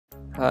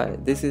Hi,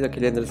 this is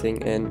Akhilendra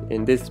Singh, and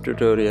in this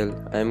tutorial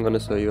I am gonna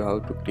show you how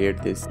to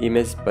create this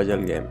image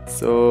puzzle game.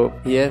 So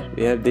here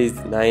we have these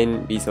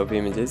 9 pieces of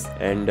images,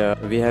 and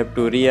we have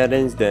to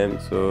rearrange them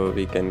so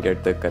we can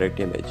get the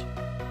correct image.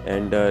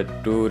 And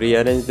to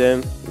rearrange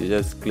them, you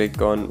just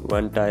click on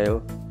one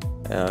tile,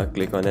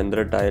 click on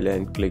another tile,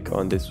 and click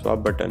on this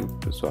swap button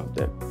to swap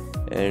them.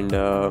 And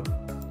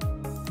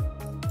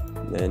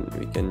then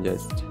we can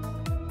just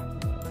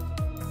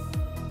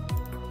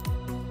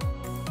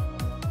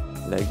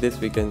like this,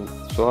 we can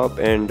swap,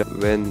 and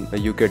when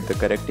you get the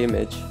correct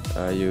image,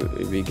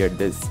 we get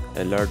this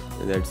alert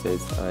that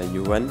says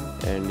you won,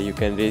 and you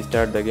can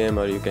restart the game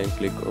or you can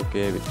click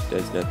OK, which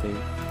does nothing.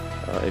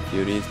 If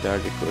you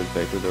restart, it goes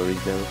back to the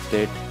original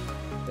state.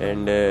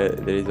 And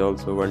there is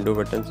also undo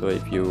button, so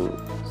if you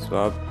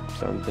swap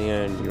something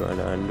and you want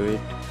to undo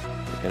it,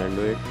 you can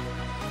undo it.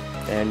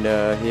 And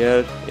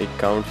here it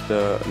counts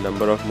the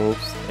number of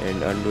moves,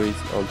 and undo is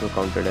also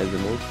counted as a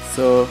move.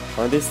 So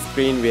on this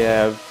screen we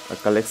have a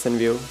collection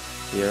view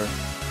here,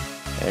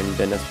 and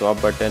then a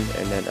swap button,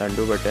 and an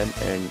undo button,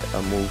 and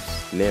a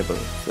moves label.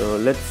 So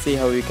let's see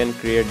how we can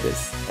create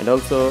this. And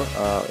also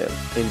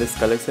in this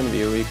collection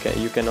view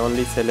you can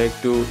only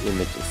select 2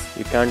 images.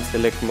 You can't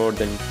select more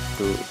than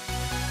 2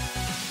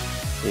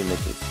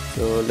 images.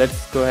 So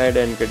let's go ahead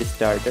and get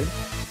started.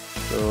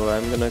 So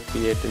I'm gonna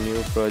create a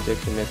new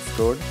project in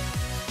Xcode.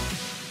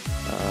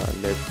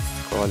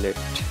 Let's call it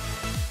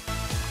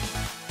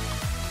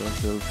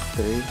puzzle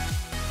 3.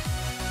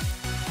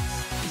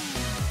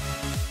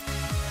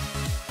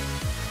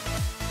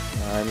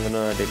 I'm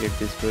gonna delete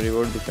this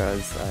storyboard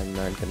because I'm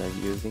not gonna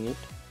be using it,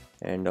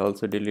 and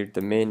also delete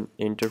the main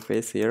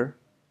interface here.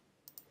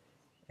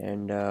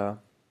 And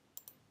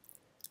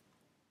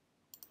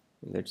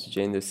let's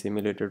change the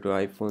simulator to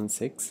iPhone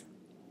 6.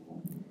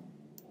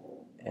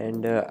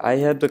 And I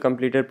have the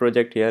completed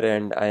project here,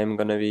 and I am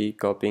gonna be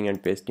copying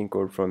and pasting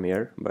code from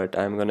here, but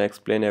I'm gonna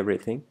explain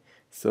everything.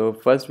 So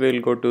first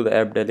we'll go to the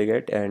app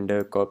delegate and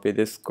copy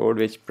this code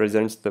which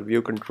presents the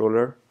view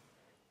controller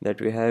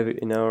that we have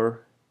in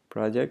our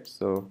project.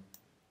 So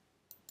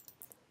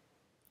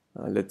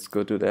let's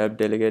go to the app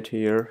delegate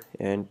here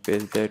and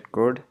paste that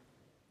code.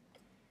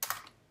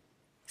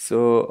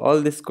 So all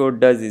this code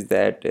does is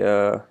that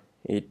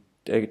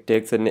it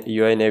takes a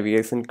UI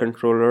navigation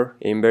controller,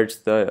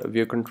 embeds the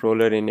view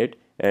controller in it,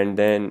 and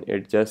then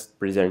it just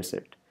presents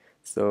it.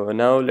 So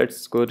now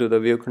let's go to the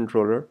view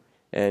controller,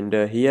 and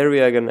here we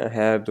are gonna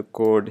have the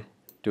code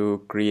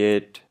to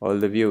create all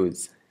the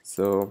views.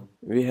 So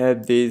we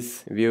have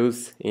these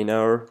views in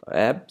our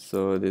app.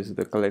 So this is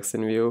the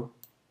collection view,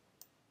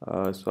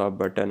 swap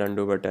button,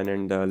 undo button,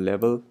 and the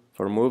label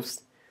for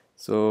moves.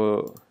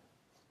 So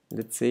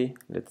let's see,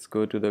 let's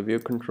go to the view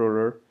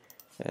controller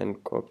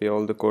and copy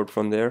all the code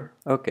from there.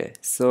 Okay,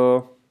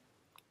 so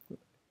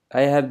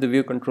I have the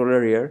view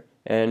controller here,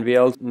 and we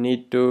also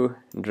need to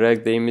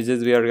drag the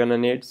images we are gonna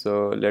need.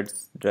 So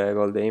let's drag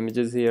all the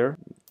images here.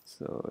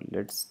 So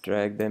let's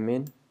drag them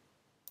in.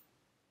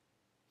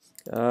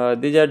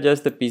 These are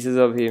just the pieces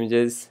of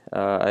images.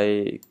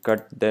 I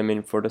cut them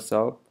in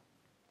Photoshop.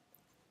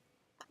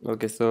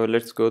 Okay, so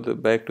let's go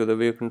back to the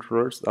view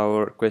controllers.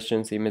 Our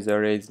questions image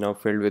array is now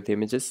filled with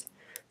images.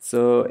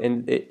 So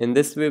in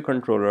this view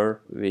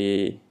controller,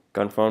 we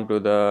conform to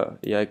the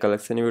AI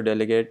collection view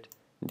delegate,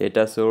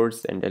 data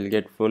source, and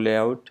delegate full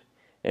layout,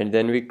 and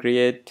then we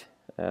create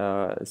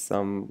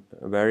some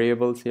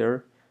variables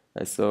here.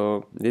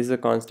 So this is a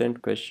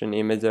constant question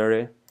image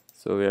array.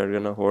 So we are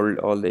gonna hold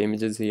all the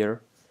images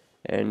here,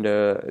 and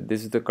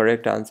this is the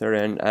correct answer,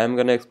 and I am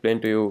gonna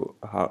explain to you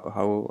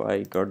how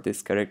I got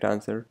this correct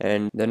answer.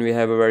 And then we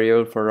have a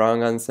variable for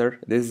wrong answer.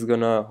 This is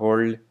gonna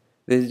hold,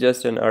 this is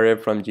just an array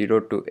from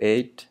 0 to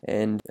 8,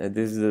 and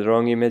this is the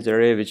wrong image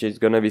array, which is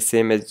gonna be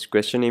same as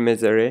question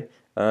image array.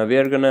 We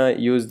are gonna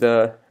use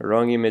the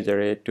wrong image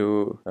array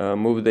to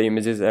move the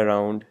images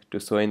around to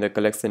show in the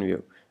collection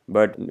view,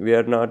 but we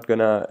are not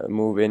gonna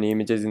move any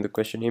images in the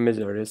question image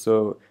array.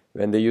 So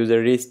when the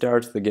user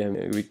restarts the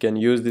game, we can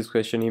use this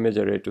question image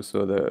array to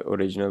show the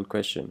original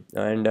question.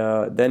 And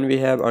then we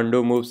have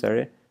undo moves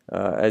array.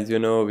 As you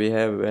know, we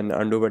have an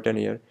undo button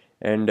here,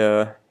 and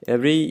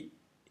every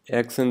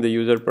action the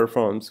user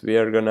performs, we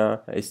are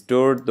gonna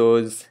store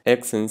those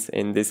actions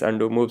in this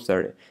undo moves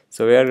array.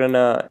 So we are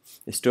gonna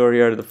store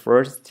here the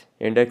first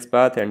index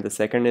path and the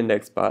second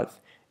index path,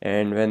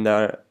 and when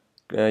the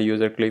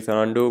user clicks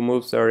on undo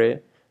moves array,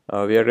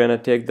 we are gonna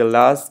take the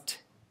last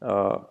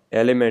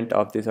element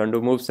of this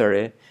undo moves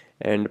array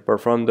and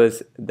perform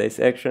this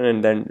action,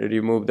 and then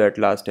remove that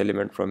last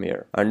element from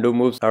here. Undo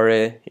moves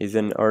array is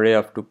an array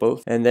of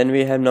tuples, and then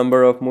we have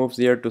number of moves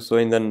here to show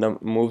in the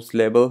moves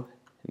label.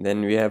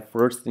 Then we have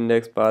first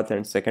index path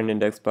and second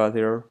index path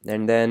here,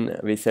 and then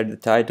we set the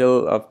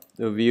title of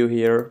the view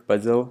here,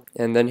 puzzle,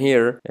 and then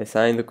here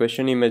assign the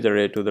question image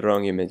array to the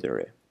wrong image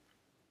array.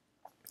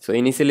 So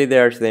initially they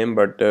are same,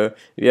 but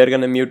we are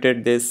gonna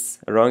mutate this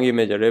wrong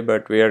image array,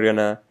 but we are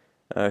gonna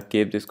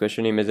keep this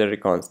question image array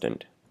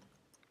constant.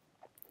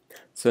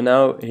 So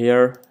now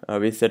here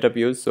we set up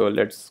views. So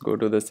let's go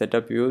to the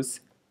setup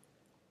views.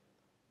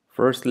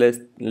 First,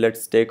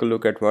 let's take a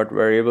look at what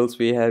variables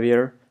we have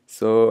here.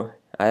 So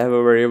I have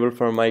a variable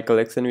for my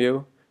collection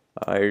view.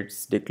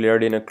 It's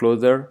declared in a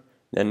closure.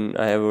 Then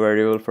I have a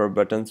variable for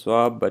button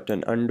swap,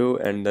 button undo,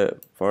 and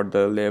for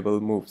the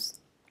label moves.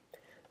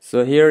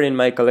 So here in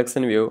my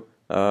collection view,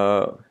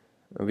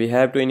 we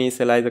have to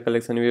initialize the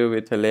collection view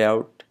with a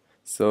layout.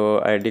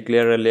 So I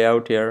declare a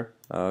layout here.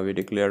 We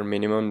declare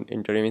minimum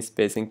interim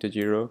spacing to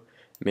 0,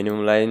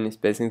 minimum line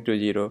spacing to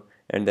 0,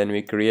 and then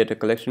we create a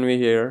collection view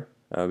here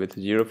with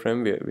 0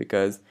 frame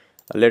because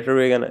later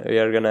we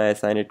are gonna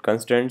assign it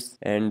constraints,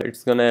 and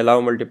it's gonna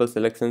allow multiple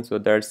selections. So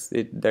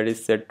that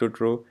is set to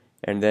true,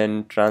 and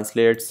then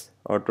translates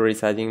auto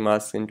resizing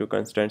mask into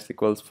constraints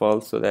equals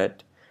false, so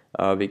that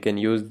we can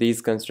use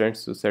these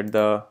constraints to set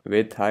the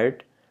width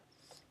height.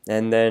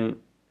 And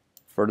then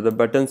for the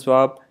button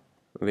swap,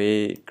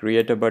 we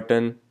create a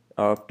button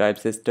of type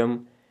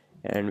system,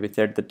 and we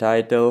set the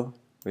title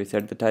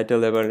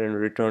level and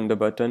return the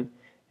button.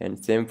 And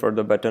same for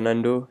the button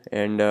undo.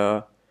 And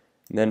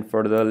then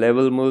for the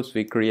label moves,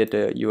 we create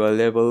a UI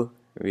label,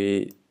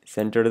 we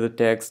center the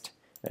text,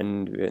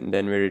 and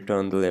then we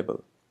return the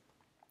label.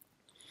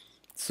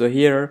 So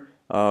here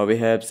we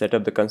have set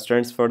up the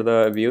constraints for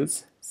the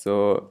views.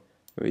 So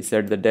we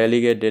set the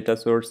delegate data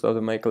source of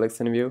the my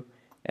collection view,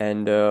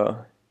 and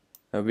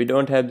we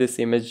don't have this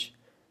image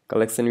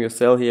collection view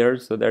cell here,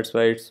 so that's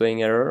why it's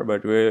showing error,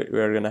 but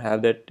we're gonna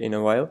have that in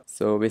a while.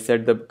 So we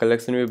set the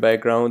collection view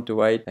background to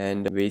white,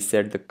 and we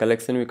set the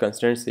collection view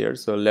constraints here.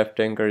 So left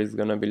anchor is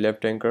gonna be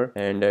left anchor,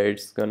 and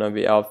it's gonna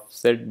be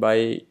offset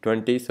by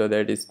 20, so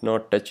that it's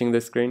not touching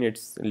the screen,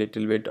 it's a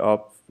little bit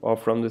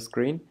off from the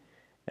screen.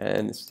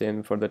 And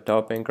same for the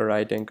top anchor,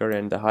 right anchor,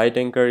 and the height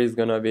anchor is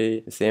gonna be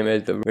the same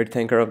as the width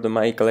anchor of the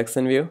my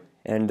collection view.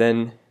 And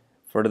then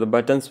for the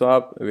button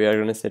swap, we are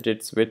gonna set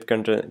its width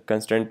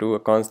constraint to a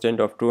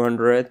constant of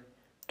 200,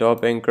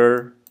 top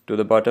anchor to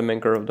the bottom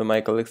anchor of the my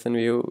collection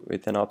view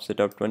with an offset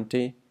of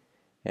 20,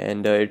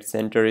 and its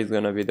center is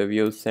gonna be the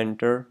view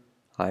center,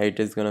 height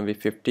is gonna be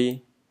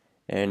 50,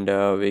 and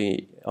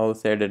we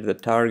also added the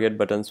target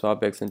button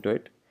swap action to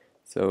it.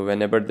 So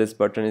whenever this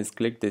button is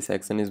clicked, this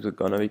action is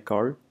gonna be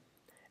called.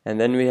 And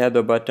then we have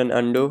the button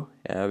undo.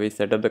 We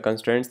set up the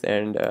constraints,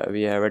 and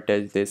we have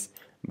attached this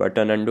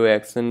button undo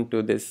action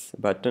to this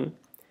button.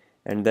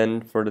 And then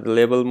for the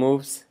label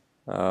moves,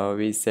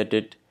 we set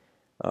it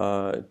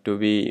to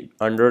be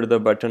under the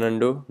button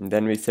undo. And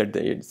then we set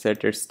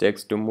its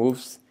text to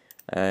moves,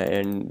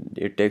 and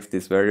it takes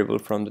this variable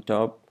from the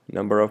top,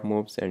 number of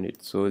moves, and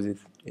it shows it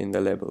in the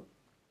label.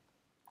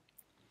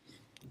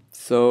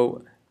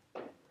 So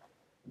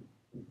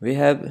we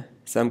have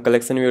some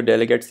collection view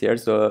delegates here,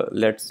 so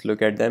let's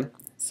look at them.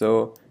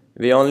 So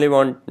we only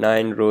want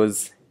 9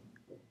 rows,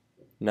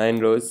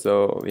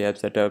 so we have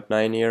set up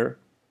 9 here,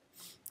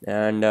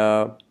 and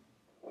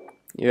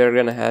you are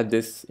gonna have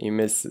this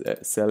image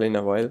cell in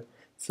a while.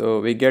 So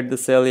we get the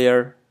cell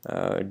here,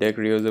 deck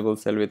reusable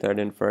cell with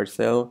identifier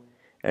cell,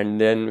 and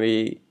then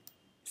we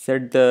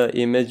set the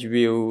image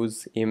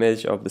views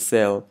image of the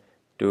cell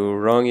to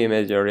wrong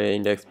image array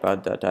index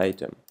path that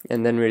item,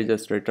 and then we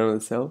just return the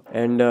cell.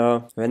 And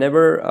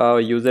whenever a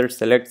user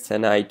selects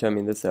an item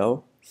in the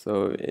cell,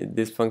 so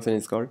this function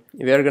is called,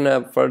 we are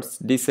gonna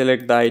first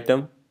deselect the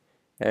item,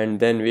 and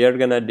then we are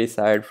gonna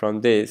decide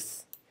from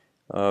this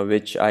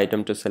which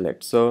item to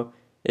select. So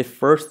if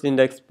first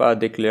index path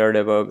declared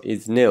above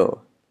is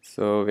nil,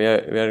 so we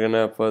are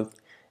gonna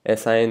first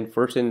assign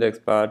first index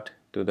path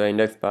to the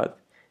index path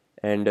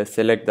and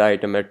select the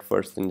item at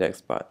first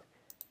index path.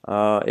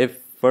 If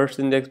first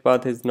index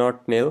path is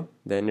not nil,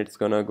 then it's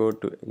gonna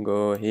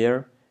go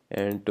here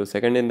and to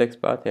second index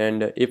path,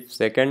 and if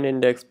second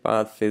index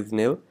path is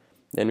nil,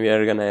 then we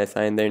are gonna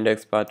assign the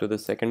index path to the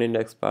second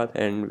index path,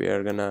 and we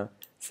are gonna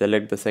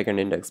select the second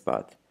index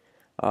path.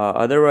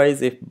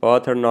 Otherwise, if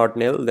both are not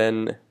nil,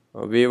 then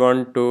we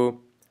want to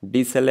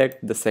deselect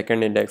the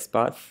second index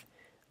path,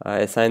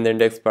 assign the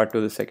index path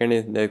to the second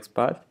index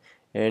path,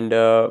 and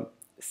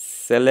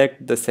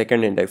select the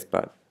second index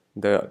path,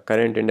 the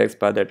current index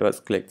path that was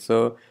clicked.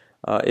 So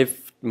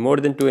if more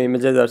than 2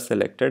 images are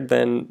selected,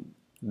 then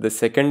the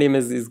second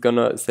image is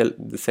gonna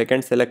the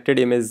second selected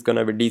image is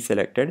gonna be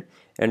deselected,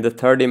 and the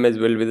third image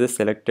will be the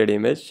selected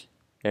image,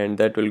 and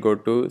that will go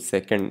to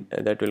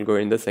that will go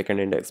in the second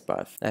index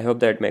path. I hope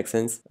that makes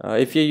sense.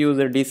 If your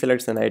user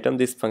deselects an item,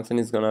 this function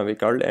is gonna be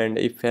called, and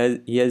if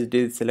he has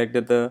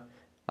deselected the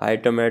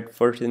item at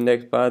first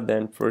index path,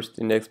 then first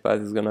index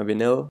path is gonna be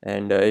nil,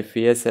 and if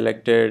he has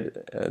selected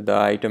the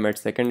item at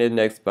second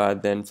index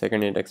path, then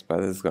second index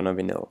path is gonna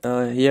be nil.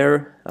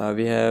 Here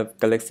we have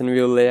collection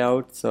view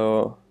layout.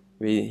 So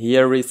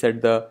we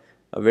set the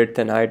width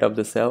and height of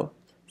the cell.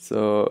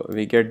 So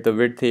we get the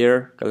width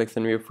here,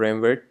 collection view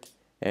frame width,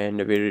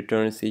 and we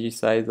return CG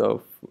size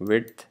of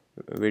width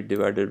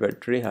divided by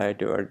 3,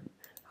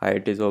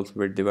 height is also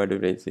width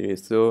divided by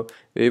series. So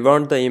we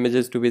want the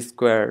images to be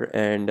square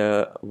and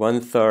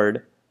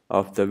 1/3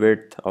 of the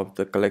width of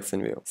the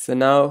collection view. So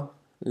now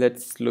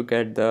let's look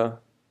at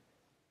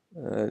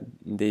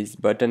these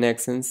button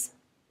actions.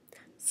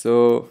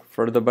 So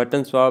for the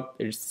button swap,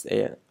 it's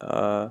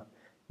a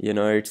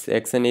its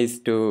action is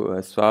to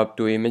swap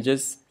two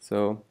images.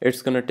 So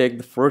it's gonna take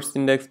the first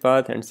index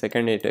path and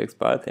second index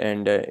path,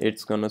 and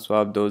it's gonna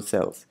swap those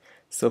cells.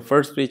 So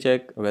first we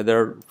check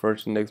whether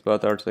first index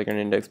path or second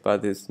index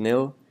path is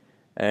nil,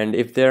 and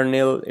if they are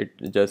nil,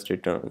 it just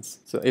returns.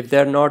 So if they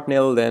are not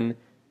nil, then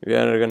we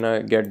are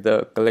gonna get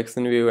the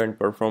collection view and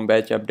perform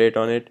batch update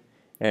on it,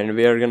 and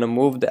we are gonna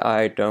move the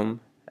item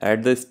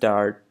at the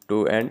start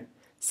to end.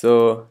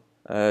 So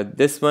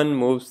this one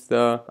moves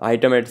the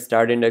item at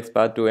start index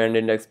path to end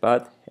index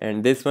path,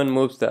 and this one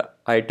moves the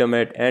item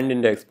at end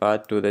index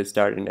path to the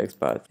start index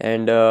path.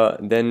 And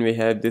then we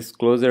have this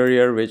closure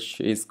here, which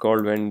is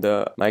called when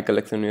the my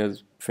collection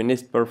is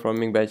finished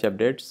performing batch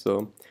updates.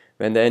 So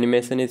when the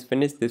animation is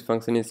finished, this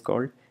function is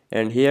called,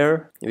 and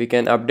here we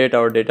can update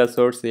our data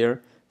source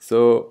here.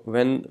 So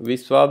when we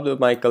swap the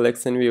my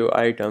collection view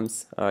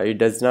items, it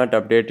does not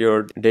update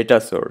your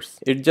data source,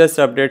 it just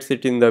updates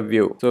it in the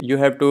view. So you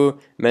have to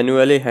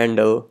manually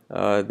handle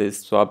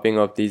this swapping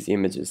of these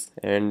images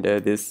and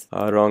this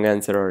wrong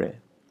answer array.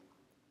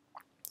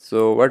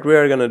 So what we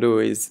are gonna do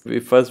is we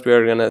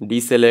are gonna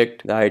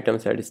deselect the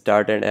items at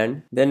start and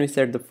end. Then we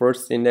set the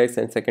first index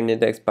and second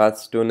index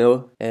paths to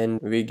nil, and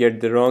we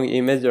get the wrong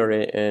image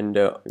array, and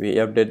we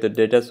update the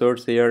data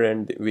source here,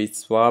 and we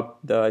swap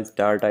the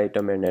start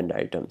item and end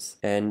items.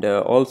 And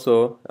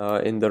also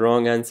in the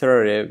wrong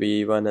answer array,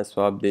 we wanna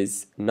swap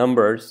these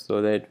numbers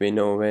so that we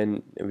know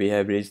when we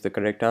have reached the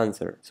correct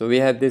answer. So we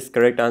have this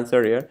correct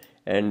answer here,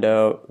 and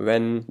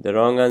when the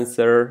wrong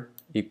answer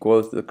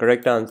equals the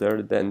correct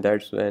answer, then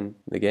that's when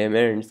the game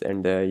ends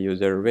and the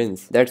user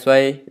wins. That's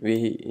why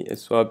we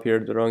swap here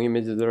the wrong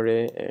images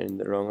array and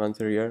the wrong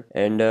answer here,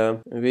 and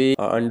we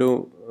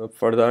undo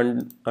for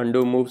the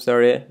undo moves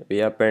array. We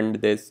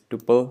append this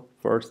tuple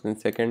first and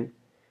second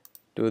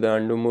to the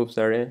undo moves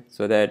array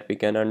so that we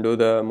can undo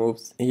the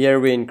moves. Here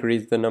we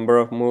increase the number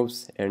of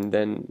moves, and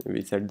then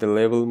we set the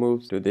label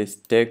moves to this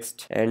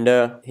text, and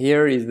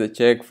here is the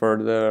check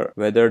for the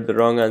whether the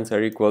wrong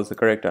answer equals the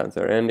correct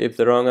answer. And if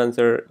the wrong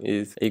answer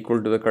is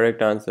equal to the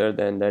correct answer,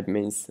 then that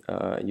means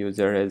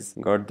user has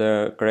got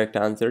the correct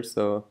answer.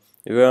 So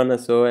we wanna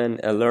show an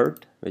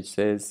alert which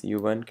says you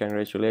won,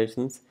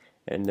 congratulations,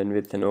 and then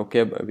with an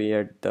OK, we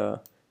add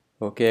the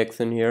OK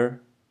action here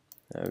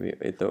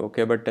with the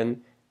OK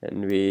button,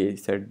 and we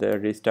set the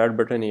restart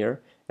button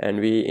here,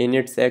 and we in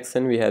its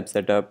action we have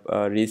set up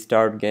a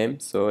restart game.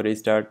 So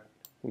restart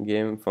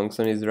game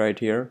function is right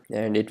here,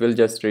 and it will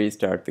just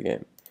restart the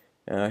game.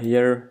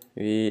 Here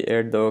we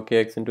add the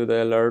OK action to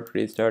the alert,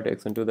 restart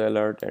action to the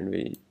alert, and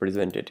we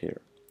present it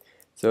here.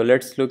 So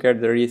let's look at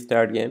the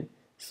restart game.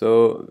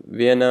 So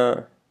we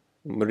gonna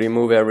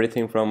remove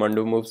everything from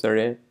undo moves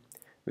array.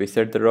 We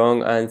set the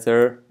wrong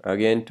answer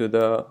again to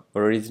the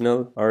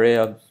original array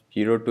of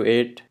 0 to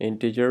 8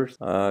 integers.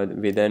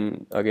 We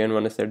then again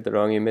want to set the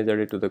wrong image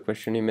array to the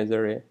question image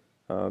array.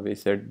 We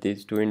set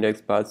these two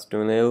index paths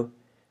to nil,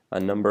 a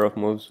number of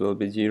moves will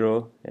be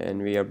 0,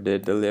 and we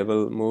update the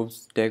label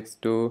moves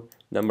text to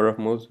number of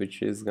moves,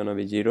 which is gonna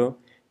be 0,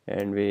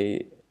 and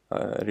we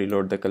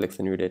reload the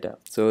collection view data.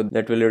 So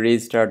that will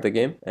restart the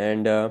game,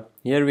 and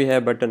here we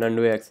have button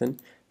undo action.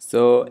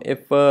 So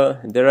if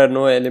there are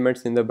no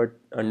elements in the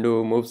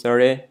undo moves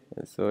array,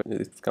 so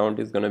its count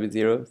is gonna be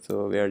 0,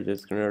 so we are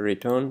just gonna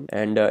return.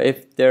 And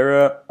if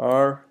there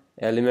are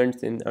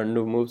elements in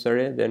undo moves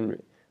array,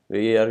 then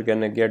we are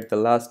gonna get the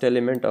last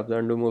element of the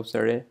undo moves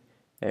array.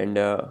 And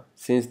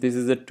since this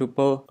is a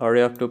tuple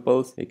array of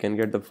tuples, we can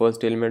get the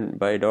first element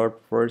by dot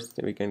first,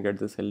 we can get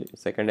the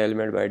second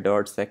element by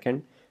dot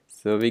second.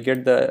 So we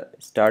get the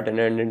start and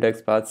end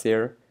index paths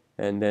here,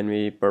 and then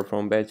we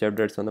perform batch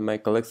updates on the my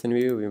collection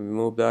view. We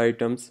move the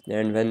items,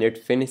 and when it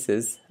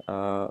finishes,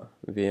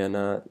 we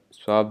gonna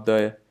swap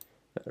the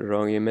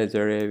wrong image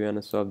array, we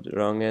gonna swap the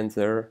wrong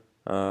answer,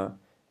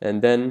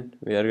 and then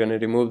we are gonna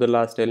remove the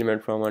last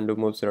element from undo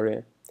moves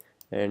array,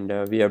 and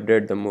we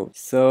update the move.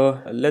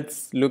 So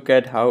let's look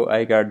at how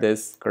I got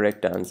this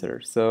correct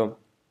answer. So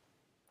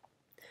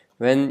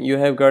when you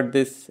have got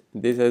this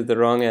as the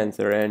wrong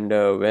answer, and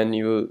when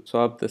you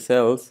swap the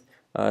cells,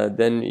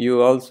 then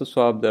you also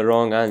swap the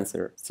wrong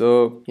answer.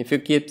 So if you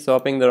keep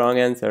swapping the wrong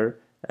answer,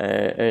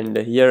 and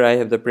here I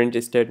have the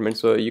print statement,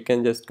 so you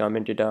can just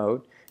comment it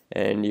out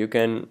and you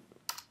can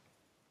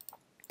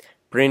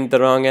print the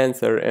wrong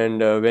answer, and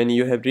when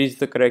you have reached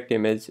the correct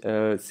image,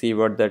 see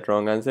what that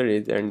wrong answer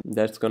is, and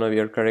that's gonna be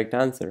your correct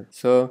answer.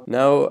 So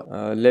now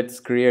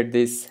let's create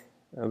this.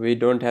 We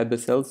don't have the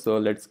cell, so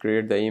let's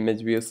create the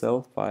image view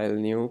cell. File,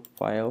 new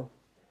file,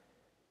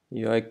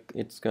 UI,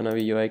 it's gonna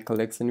be UI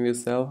collection view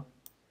cell,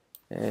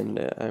 and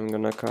I'm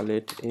gonna call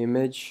it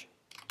image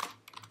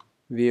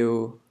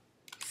view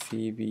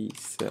CV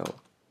cell.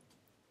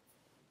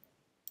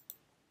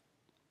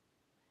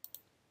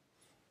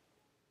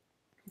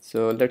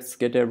 So let's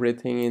get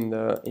everything in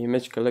the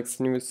image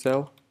collection view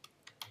cell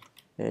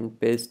and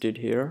paste it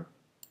here.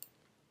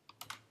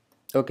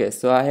 Okay,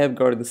 so I have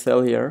got the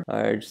cell here.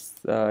 It's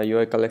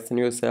UI collection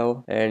view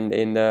cell, and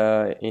in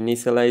the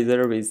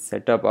initializer we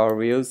set up our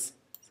views.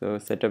 So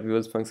setup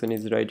views function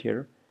is right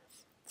here.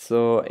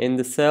 So in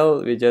the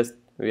cell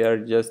we are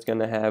just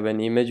gonna have an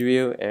image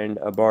view and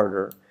a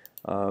border,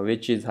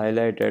 which is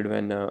highlighted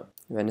when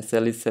a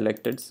cell is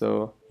selected.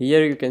 So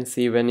here you can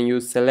see when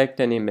you select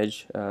an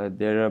image,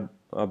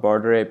 a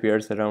border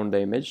appears around the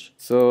image.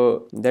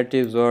 So that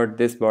is what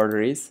this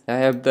border is. I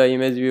have the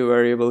image view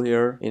variable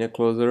here in a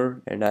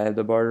closure, and I have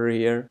the border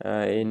here.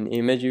 In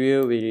image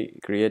view, we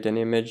create an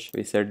image,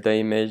 we set the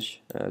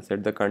image,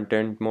 set the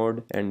content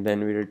mode, and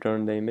then we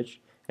return the image.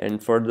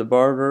 And for the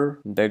border,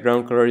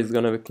 background color is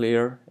gonna be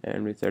clear,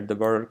 and we set the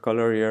border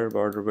color here,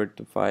 border width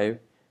to 5,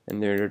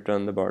 and then we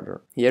return the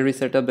border. Here we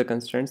set up the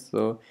constraints.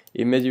 So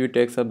image view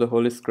takes up the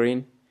whole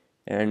screen,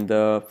 and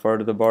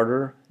for the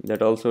border,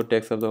 that also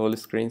takes up the whole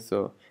screen.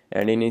 So,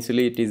 and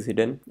initially it is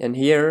hidden. And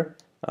here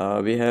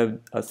we have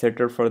a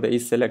setter for the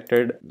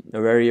isSelected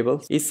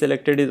variables.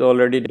 isSelected is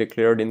already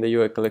declared in the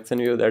UI collection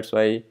view. That's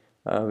why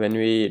when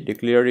we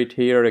declare it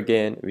here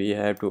again, we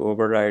have to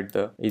override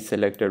the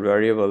isSelected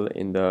variable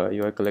in the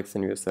UI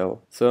collection view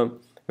cell. So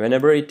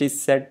whenever it is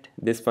set,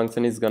 this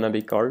function is gonna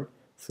be called.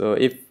 So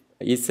if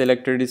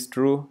isSelected is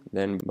true,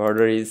 then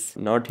border is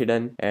not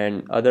hidden,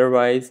 and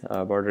otherwise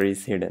border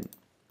is hidden.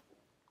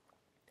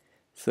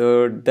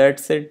 So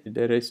that's it.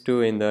 There is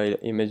 2 in the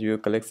image view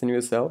collection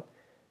view cell,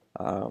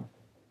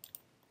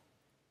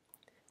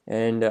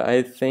 and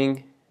I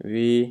think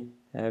we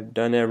have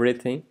done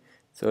everything.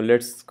 So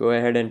let's go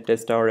ahead and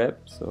test our app.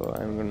 So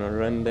I'm gonna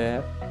run the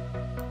app.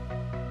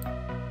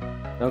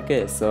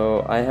 Okay,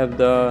 so I have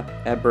the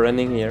app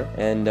running here,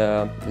 and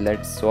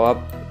let's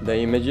swap the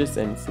images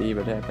and see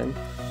what happens.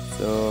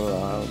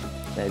 So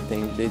I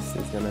think this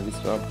is gonna be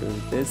swapped to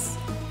this.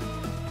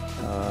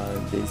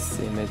 This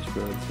image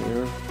goes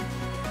here,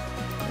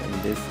 and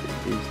these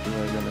two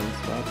are gonna be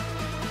swapped.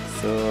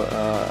 So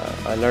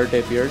alert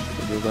appears,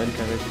 Ruben,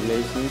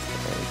 congratulations,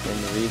 I can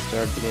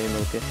restart the game.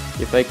 Okay,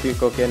 if I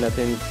click OK,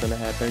 nothing is gonna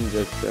happen,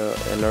 just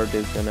alert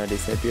is gonna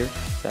disappear.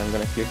 So I'm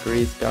gonna click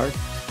restart,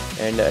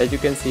 and as you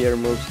can see here,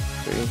 moves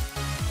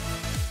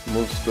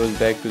goes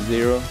back to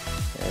 0,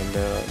 and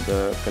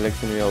the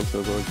collection view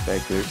also goes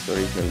back to its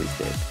original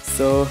state.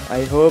 So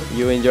I hope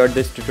you enjoyed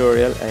this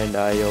tutorial, and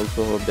I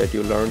also hope that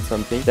you learned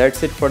something.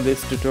 That's it for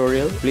this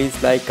tutorial.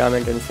 Please like,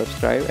 comment and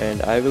subscribe,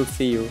 and I will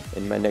see you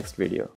in my next video.